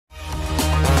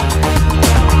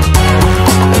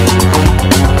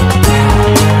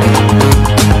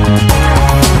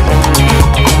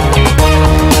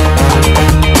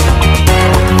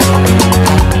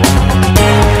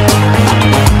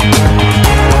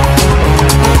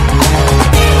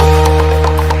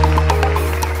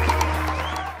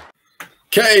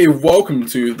Okay, welcome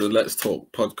to the Let's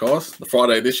Talk podcast, the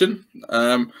Friday edition.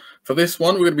 For this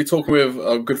one, we're going to be talking with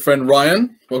our good friend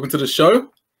Ryan. Welcome to the show.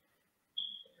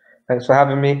 Thanks for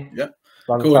having me. Yeah,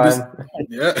 long time.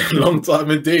 Long time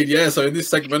indeed. Yeah, so in this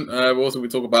segment, we'll also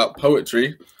talk about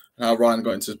poetry, how Ryan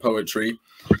got into poetry,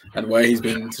 and where he's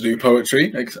been to do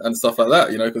poetry and stuff like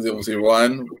that. You know, because obviously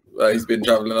Ryan, he's been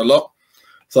traveling a lot,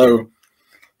 so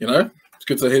you know, it's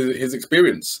good to hear his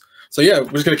experience. So yeah,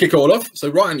 we're just gonna kick it all off. So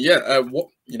Ryan, what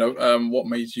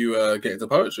made you get into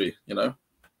poetry? You know,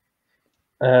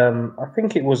 I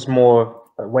think it was more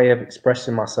a way of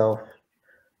expressing myself.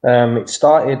 It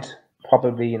started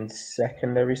probably in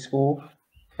secondary school,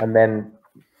 and then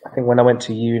I think when I went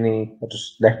to uni, I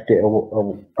just left it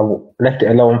alone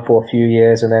for a few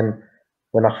years, and then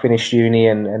when I finished uni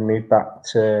and moved back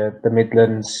to the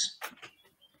Midlands,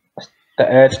 the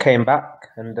urge came back,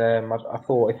 and I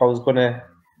thought if I was gonna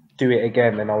do it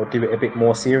again, then I would do it a bit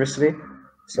more seriously.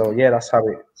 So yeah, that's how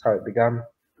it began.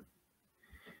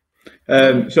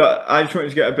 So I just wanted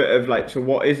to get a bit of so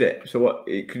what is it? So what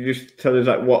could you just tell us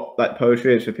what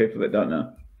poetry is for people that don't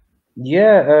know?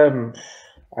 Yeah,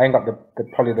 I ain't got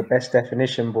probably the best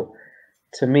definition, but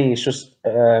to me it's just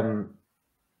I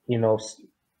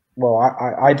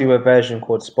do a version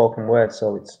called spoken word,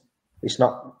 so it's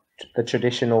not the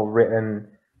traditional written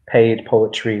paid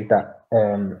poetry that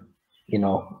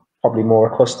probably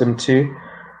more accustomed to.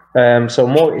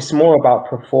 It's more about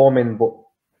performing, but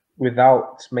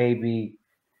without maybe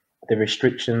the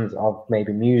restrictions of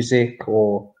maybe music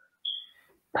or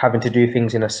having to do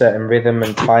things in a certain rhythm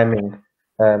and timing.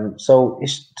 To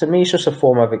me, it's just a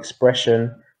form of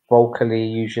expression, vocally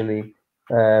usually.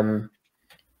 And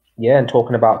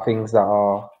talking about things that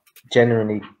are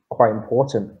genuinely quite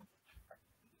important.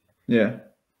 Yeah.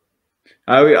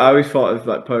 I always thought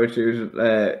of poetry was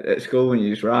at school when you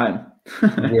used rhyme.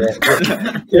 Yeah,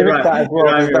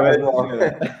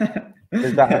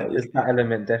 there's that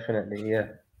element, definitely. Yeah.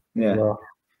 Well.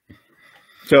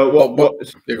 So what?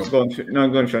 Go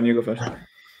on, Shaun. You go first.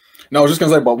 No, I was just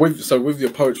going to say, but with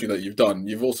your poetry that you've done,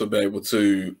 you've also been able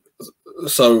to.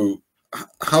 So,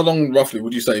 how long roughly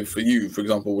would you say for you, for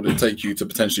example, would it take you to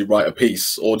potentially write a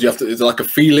piece, or do you have to? Is it like a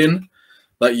feeling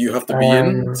that you have to be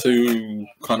in to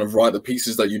kind of write the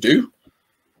pieces that you do?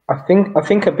 I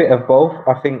think a bit of both.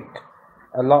 I think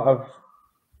a lot of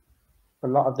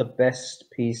the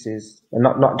best pieces, and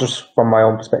not just from my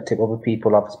own perspective, other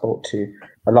people I've spoke to,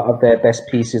 a lot of their best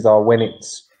pieces are when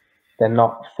they're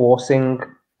not forcing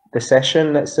the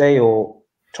session, let's say, or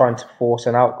trying to force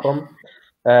an outcome.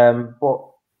 But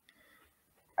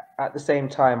at the same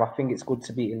time, I think it's good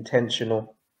to be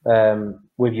intentional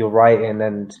with your writing.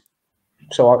 And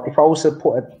so if I was to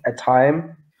put a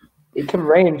time, it can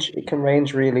range. It can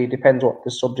range really, depends what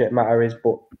the subject matter is.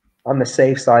 But on the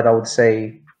safe side, I'd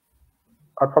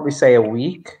probably say a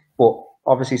week. But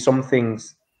obviously, some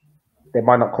things they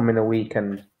might not come in a week,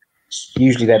 and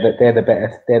usually they're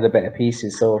the better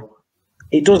pieces. So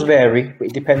it does vary, but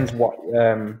it depends what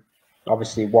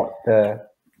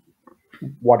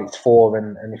it's for,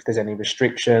 and if there's any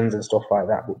restrictions and stuff like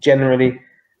that. But generally,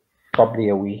 probably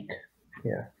a week.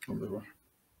 Yeah.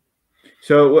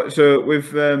 So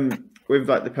with the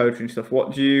poetry and stuff,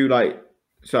 what do you like?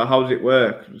 So how does it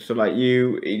work? So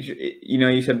you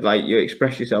said you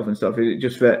express yourself and stuff. Is it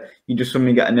just that you just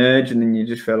suddenly get an urge and then you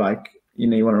just feel like you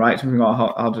want to write something, or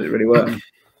how does it really work?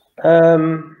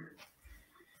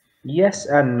 Yes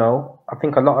and no. I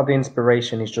think a lot of the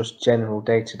inspiration is just general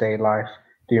day-to-day life,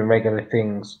 doing regular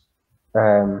things.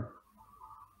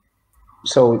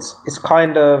 So it's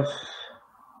kind of,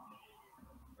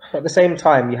 at the same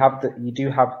time, you do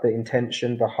have the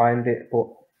intention behind it, but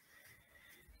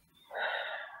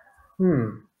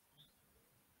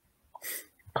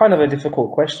kind of a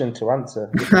difficult question to answer.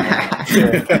 I'm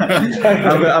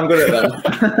good at that.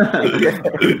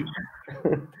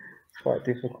 It's quite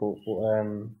difficult, but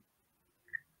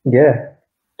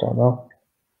don't know.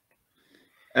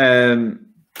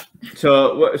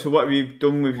 So what have you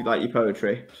done with your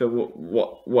poetry? So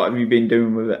what have you been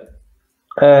doing with it?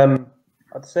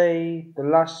 I'd say the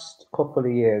last couple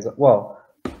of years, well,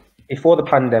 before the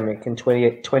pandemic in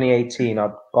 2018,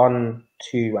 I'd gone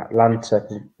to Atlanta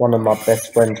because one of my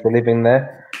best friends were living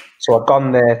there. So I'd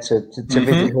gone there to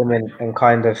visit him and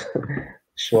kind of,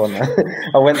 Shaun,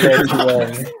 I went there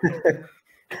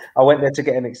to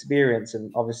get an experience,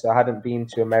 and obviously I hadn't been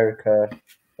to America,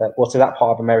 to that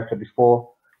part of America before,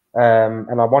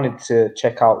 and I wanted to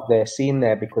check out their scene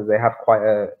there because they have quite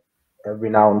a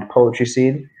renowned poetry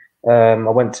scene. I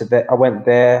went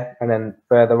there, and then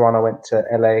further on I went to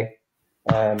LA,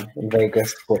 in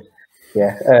Vegas. But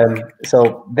Yeah.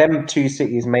 So them two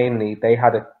cities mainly, they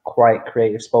had a quite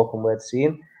creative spoken word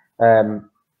scene.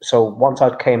 So once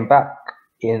I came back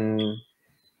in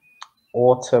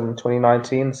autumn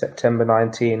 2019, September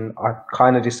 19, I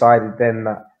kind of decided then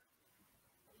that,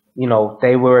 you know,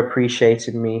 they were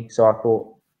appreciating me. So I thought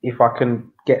if I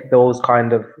can get those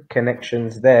kind of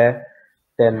connections there,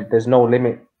 then there's no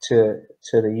limit to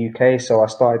the UK. So I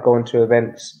started going to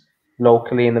events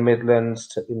locally in the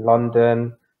Midlands, in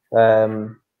London. I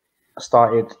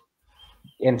started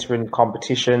entering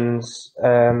competitions.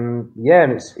 Yeah,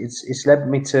 and it's led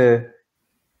me to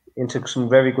into some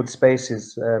very good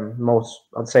spaces.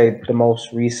 I'd say the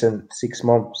most recent 6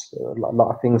 months, a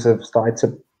lot of things have started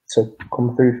to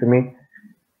come through for me.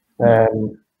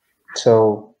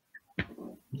 So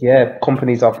yeah,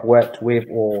 companies I've worked with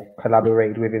or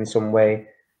collaborated with in some way.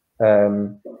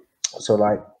 So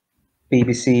like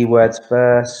BBC Words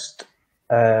First,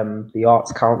 the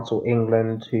Arts Council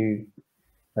England, who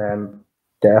I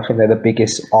think they're the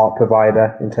biggest art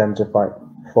provider in terms of like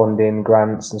funding,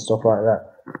 grants, and stuff like that.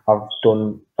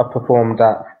 I've performed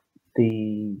at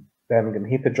the Birmingham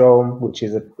Hippodrome, which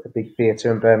is a big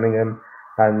theatre in Birmingham,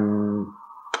 and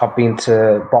I've been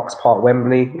to Box Park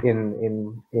Wembley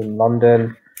in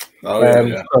London. Oh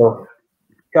yeah. So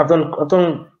yeah, I've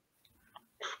done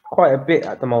quite a bit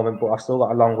at the moment, but I've still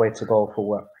got a long way to go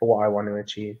for what I want to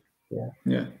achieve. Yeah.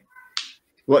 Yeah.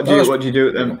 What do you do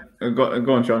at them?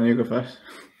 Go on, Shaun. You go first.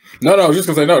 No, I was just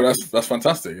gonna say no. That's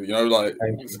fantastic. You know, like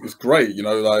it's great. You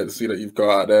know, like to see that you've got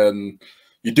out there and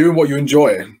you're doing what you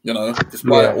enjoy. You know,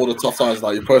 despite all the tough times,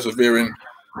 like you're persevering,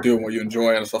 doing what you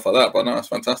enjoy and stuff like that. But no, that's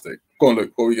fantastic. Go on,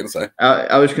 Luke. What were you gonna say?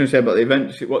 I was gonna say about the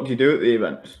events. What do you do at the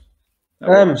events?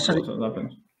 What happens?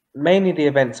 Mainly the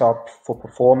events are for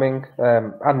performing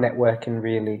and networking.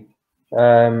 Really,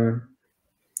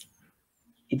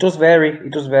 it does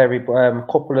vary. But a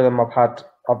couple of them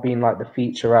I've been like the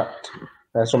feature act.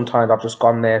 Sometimes I've just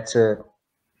gone there to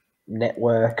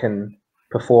network and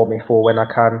perform before when I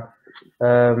can.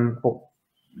 But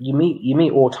you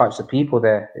meet all types of people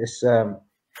there. It's I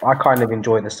kind of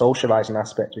enjoy the socializing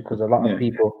aspect because a lot of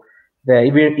people there,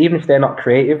 even if they're not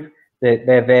creative,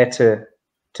 they're there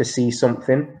to see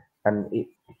something, and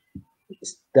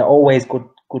they're always good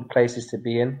places to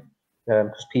be in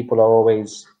because people are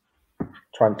always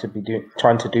trying to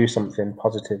do something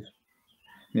positive.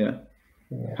 Yeah.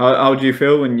 How do you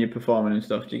feel when you're performing and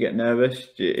stuff? Do you get nervous?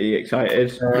 Are you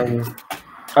excited?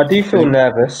 I do feel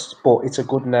nervous, but it's a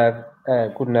good nervous. Yeah.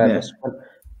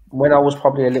 When I was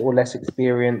probably a little less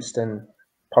experienced and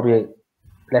probably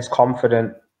less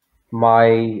confident,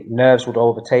 my nerves would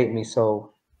overtake me.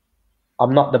 So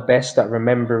I'm not the best at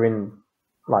remembering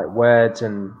like words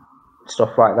and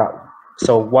stuff like that.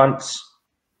 So once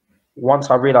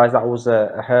I realized that was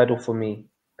a hurdle for me,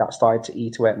 that started to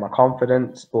eat away at my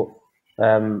confidence. But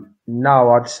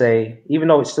now I'd say, even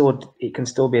though it can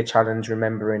still be a challenge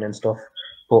remembering and stuff,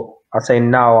 but I'd say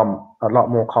now I'm a lot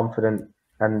more confident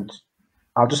and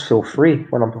I just feel free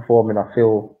when I'm performing. I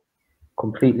feel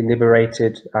completely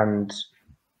liberated and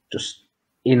just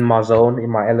in my zone, in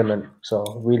my element. So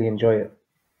I really enjoy it.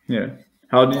 Yeah.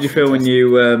 How did you feel when you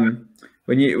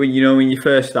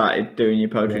first started doing your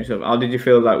poetry and stuff? How did you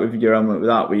feel like with your element with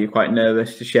that? Were you quite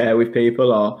nervous to share with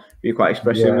people, or were you quite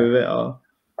expressive with it? Or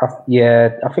I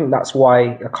think that's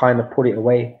why I kind of put it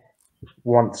away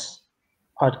once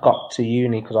I'd got to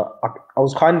uni, because I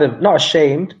was kind of not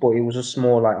ashamed, but it was just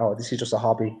more like, oh, this is just a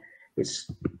hobby. It's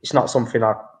not something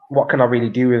what can I really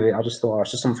do with it? I just thought, oh,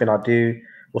 it's just something I do,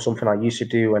 or something I used to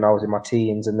do when I was in my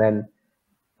teens. And then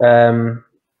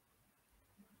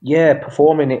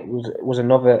performing it was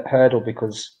another hurdle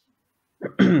because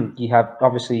you have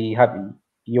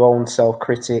your own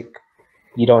self-critic.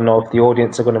 You don't know if the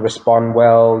audience are going to respond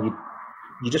well.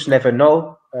 You just never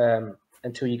know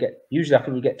until you get. Usually, I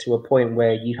think you get to a point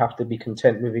where you have to be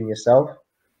content within yourself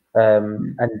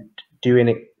and doing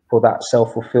it for that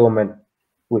self-fulfillment,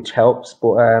 which helps.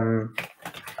 But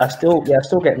I still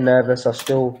get nervous. I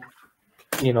still,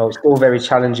 it's still very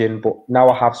challenging. But now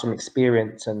I have some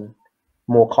experience and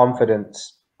more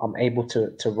confidence. I'm able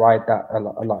to ride that a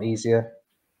lot easier.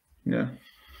 Yeah.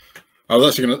 I was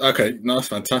actually gonna. Okay, no, that's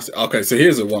fantastic. Okay, so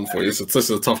here's a one for you. So this is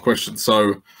a tough question.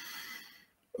 So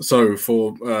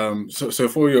for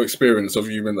your experience of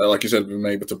you, like you said, being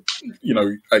able to,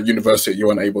 at university you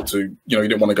weren't able to, you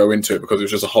didn't want to go into it because it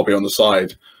was just a hobby on the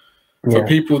side. Yeah. For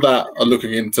people that are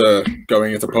looking into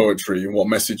going into poetry, what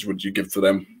message would you give to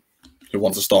them who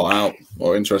want to start out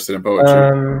or interested in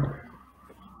poetry?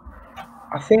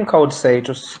 I think I would say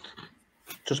just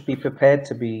be prepared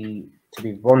to be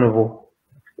vulnerable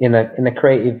in a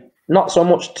creative, not so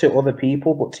much to other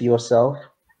people but to yourself.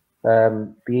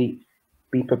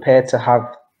 Be prepared to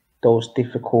have those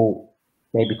difficult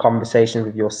maybe conversations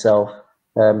with yourself,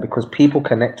 because people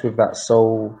connect with that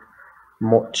so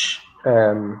much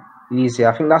easier.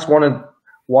 I think that's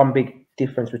one big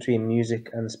difference between music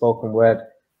and spoken word.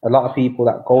 A lot of people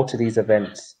that go to these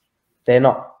events, they're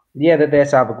they're there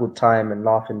to have a good time and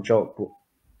laugh and joke, but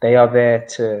they are there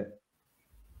to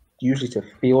usually to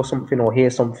feel something or hear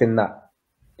something that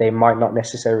they might not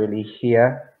necessarily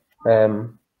hear.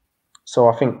 So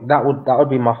I think that would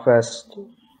be my first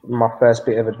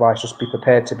bit of advice. Just be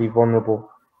prepared to be vulnerable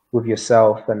with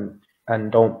yourself, and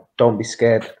don't be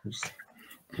scared.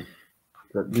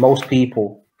 Most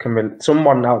people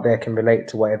someone out there can relate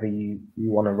to whatever you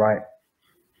want to write.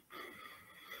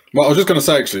 Well, I was just going to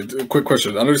say, actually, a quick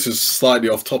question. I know this is slightly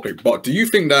off topic, but do you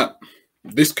think that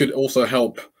this could also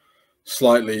help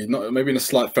slightly, not maybe in a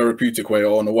slight therapeutic way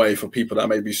or in a way for people that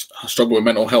maybe struggle with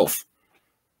mental health?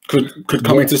 Could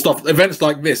come into stuff, events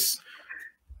like this,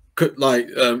 could like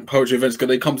poetry events, could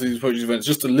they come to these poetry events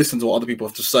just to listen to what other people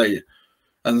have to say,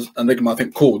 and they might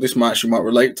think, cool, this might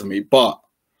relate to me, but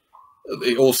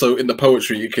it also in the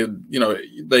poetry you can,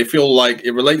 they feel like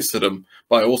it relates to them,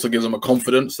 but it also gives them a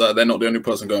confidence that they're not the only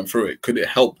person going through it. Could it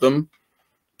help them,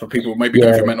 for people maybe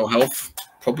going through mental health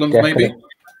problems?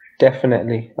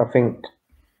 Definitely. I think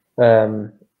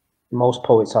most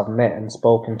poets I've met and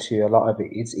spoken to, a lot of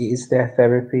it is their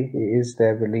therapy, it is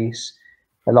their release.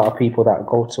 A lot of people that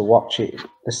go to watch it,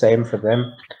 the same for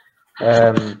them.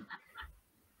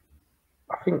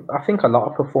 I think a lot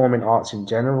of performing arts in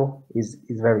general is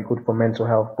very good for mental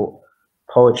health, but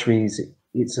poetry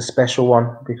it's a special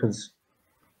one, because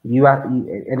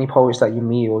any poets that you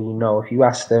meet or if you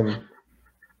ask them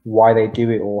why they do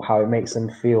it or how it makes them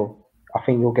feel, I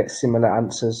think you'll get similar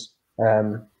answers.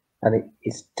 And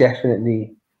it's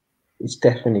definitely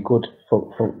good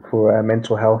for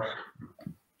mental health.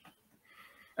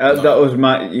 That was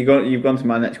you've gone to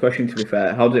my next question, to be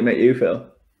fair. How does it make you feel?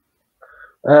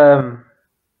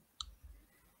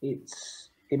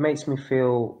 It makes me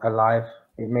feel alive.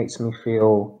 It makes me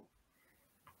feel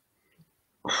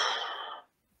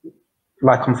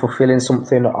like I'm fulfilling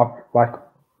something.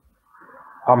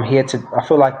 I'm here to. I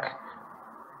feel like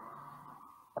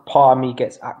a part of me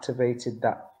gets activated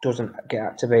that doesn't get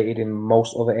activated in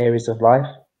most other areas of life,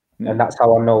 and that's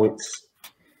how I know it's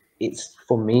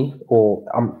for me, or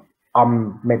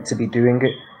I'm meant to be doing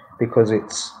it, because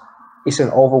it's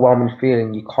an overwhelming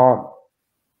feeling you can't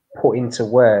put into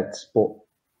words, but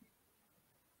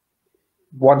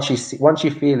once you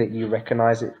feel it, you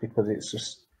recognize it, because it's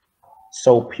just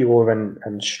so pure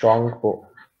and strong. But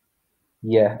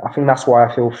yeah, I think that's why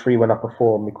I feel free when I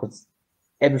perform, because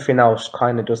everything else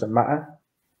kind of doesn't matter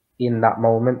in that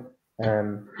moment,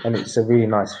 and it's a really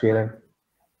nice feeling.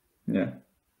 Yeah.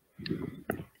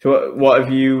 So what have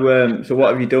you? So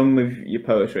what have you done with your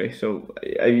poetry? So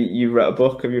you wrote a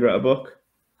book? Have you wrote a book?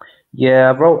 Yeah,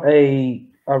 I wrote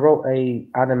a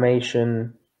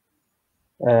animation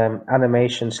 /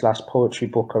 poetry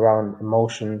book around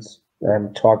emotions,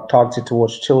 targeted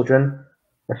towards children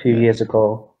a few years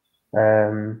ago,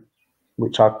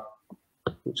 which I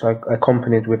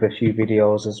accompanied with a few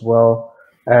videos as well.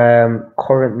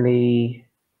 Currently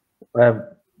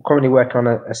working on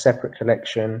a separate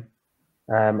collection.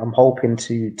 I'm hoping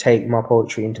to take my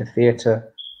poetry into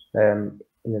theatre in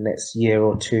the next year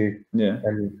or two,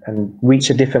 and reach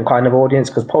a different kind of audience,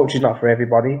 because poetry is not for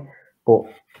everybody, but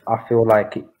I feel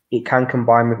like it can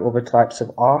combine with other types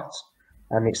of art,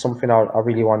 and it's something I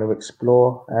really want to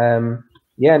explore. And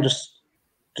just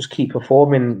keep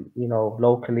performing,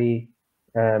 locally,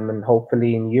 and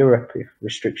hopefully in Europe, if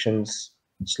restrictions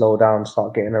slow down,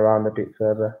 start getting around a bit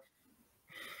further.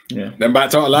 Yeah. Then back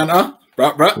to Atlanta.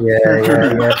 Right. Yeah.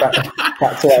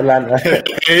 Back to Atlanta.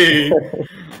 Hey.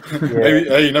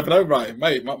 Hey, you never know, right,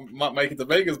 mate? Might make it to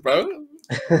Vegas, bro.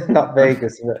 Not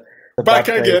Vegas. Back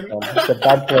again. It's a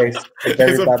bad place. It's a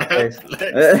very bad place.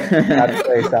 Bad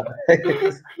place. That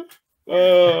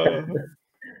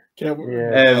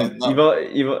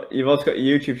You've also got a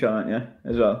YouTube channel, haven't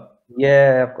you, as well?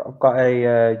 Yeah, I've got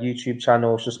a YouTube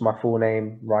channel. It's just my full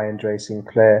name, Ryan Dre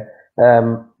Sinclair.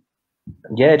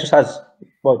 It just has,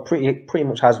 pretty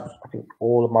much has, I think,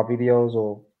 all of my videos,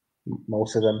 or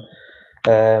most of them,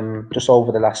 just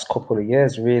over the last couple of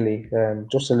years, really.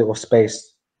 Just a little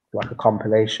space, like a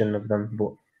compilation of them.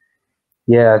 But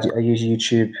yeah, I use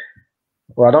YouTube.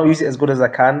 Well, I don't use it as good as I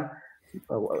can,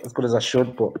 as good as I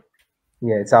should, but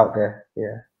yeah, it's out there.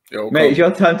 Yeah. Mate, it's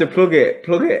your time to plug it.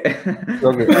 Plug it.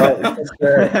 Plug it.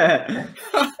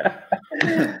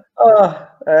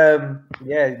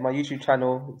 Yeah, my YouTube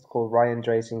channel, it's called Ryan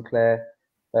Dre Sinclair.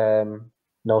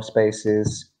 No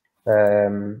spaces.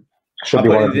 Should be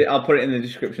one of I'll put it in the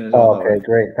description as well. Oh, okay,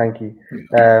 great, thank you.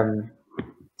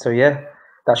 So yeah,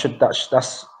 that's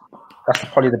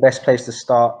probably the best place to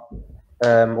start.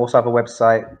 Also have a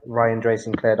website,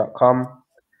 ryandrasinclair.com,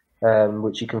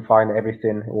 which you can find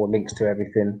everything or links to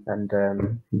everything. And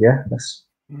yeah, that's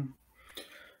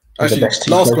actually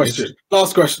last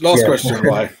question,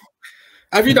 Ryan.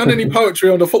 Have you done any poetry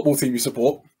on the football team you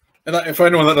support? And for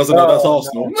anyone that doesn't know, that's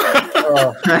Arsenal.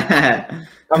 No.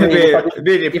 I mean, it'd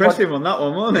be depressive on that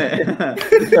one, won't it?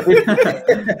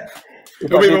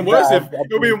 It'll be even worse.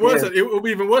 It'll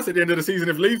be even worse at the end of the season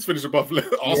if Leeds finish above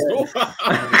Arsenal.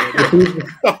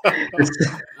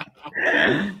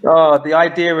 Oh, the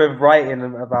idea of writing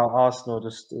about Arsenal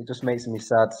just makes me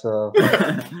sad. So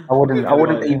I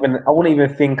wouldn't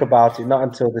even think about it. Not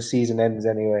until the season ends,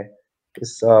 anyway.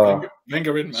 It's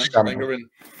Wenger in, man. Wenger in.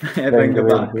 Wenger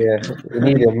back. Yeah, we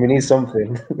need him. We need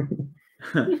something.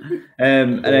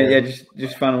 And then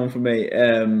just final one for me.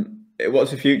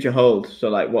 What's the future hold? So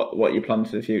like, what your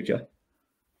plans for the future?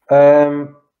 Yeah,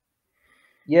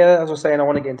 as I was saying, I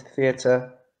want to get into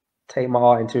theatre, take my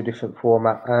art into a different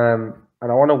format, and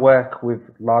I want to work with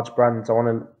large brands. I want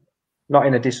to, not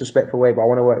in a disrespectful way, but I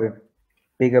want to work with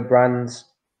bigger brands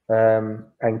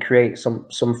and create some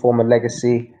form of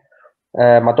legacy.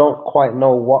 I don't quite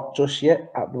know what just yet.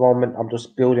 At the moment, I'm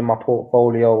just building my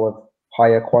portfolio of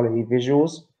higher quality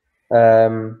visuals.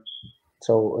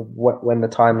 So when the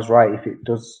time's right, if it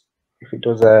does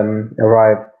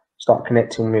arrive, start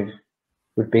connecting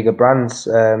with bigger brands.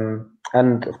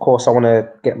 And of course, I want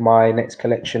to get my next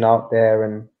collection out there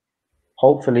and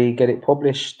hopefully get it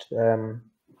published.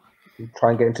 Try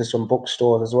and get into some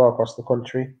bookstores as well across the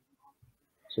country.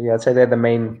 So yeah, I'd say they're the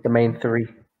main three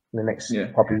in the next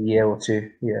probably year or two.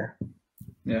 Yeah.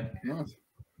 Nice.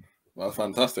 Well,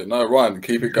 fantastic. No, Ryan,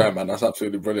 keep it going, man. That's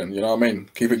absolutely brilliant. You know what I mean?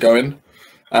 Keep it going,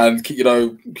 and keep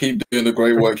doing the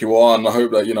great work you are. And I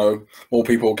hope that more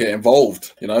people get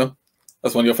involved.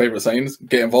 That's one of your favorite sayings: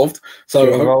 get involved.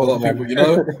 So I hope a lot of people,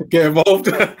 get involved.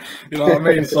 You know what I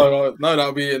mean? So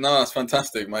that's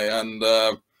fantastic, mate. And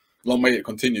long may it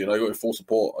continue. You got your full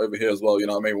support over here as well. You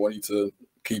know what I mean? We want you to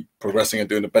keep progressing and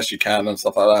doing the best you can and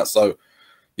stuff like that. So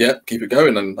yeah, keep it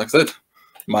going. And like I said,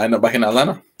 might end up back in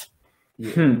Atlanta.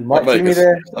 You might see me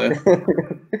there.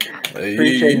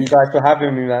 Appreciate you guys for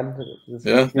having me, man.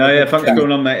 Thanks for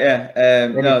coming on, mate.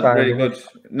 Really good.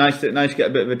 Nice to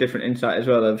get a bit of a different insight as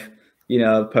well of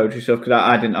poetry stuff, because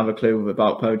I didn't have a clue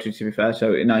about poetry, to be fair.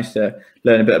 So it's nice to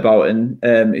learn a bit about it, and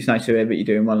it's nice to hear that you're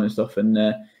doing well and stuff, and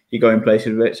you're going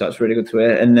places with it. So that's really good to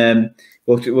hear. And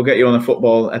we'll get you on a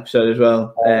football episode as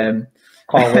well.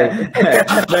 Can't wait.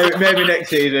 maybe next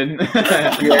season.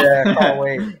 Can't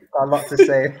wait. Got a lot to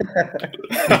say.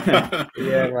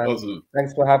 Yeah, man. Awesome.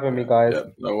 Thanks for having me, guys. Yeah,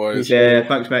 no worries.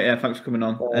 Thanks, mate. Yeah, thanks for coming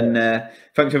on. And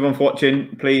thanks everyone for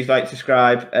watching. Please like,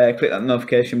 subscribe, click that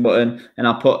notification button, and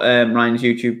I'll put Ryan's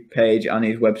YouTube page and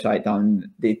his website down in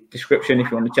the description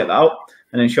if you want to check that out.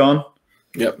 And then Shaun.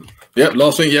 Yep.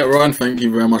 Last thing, Ryan, thank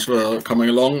you very much for coming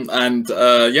along. And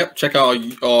check out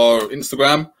our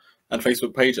Instagram and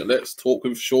Facebook page at Let's Talk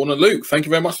with Shaun and Luke. Thank you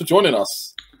very much for joining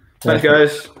us. Thanks,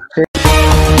 guys.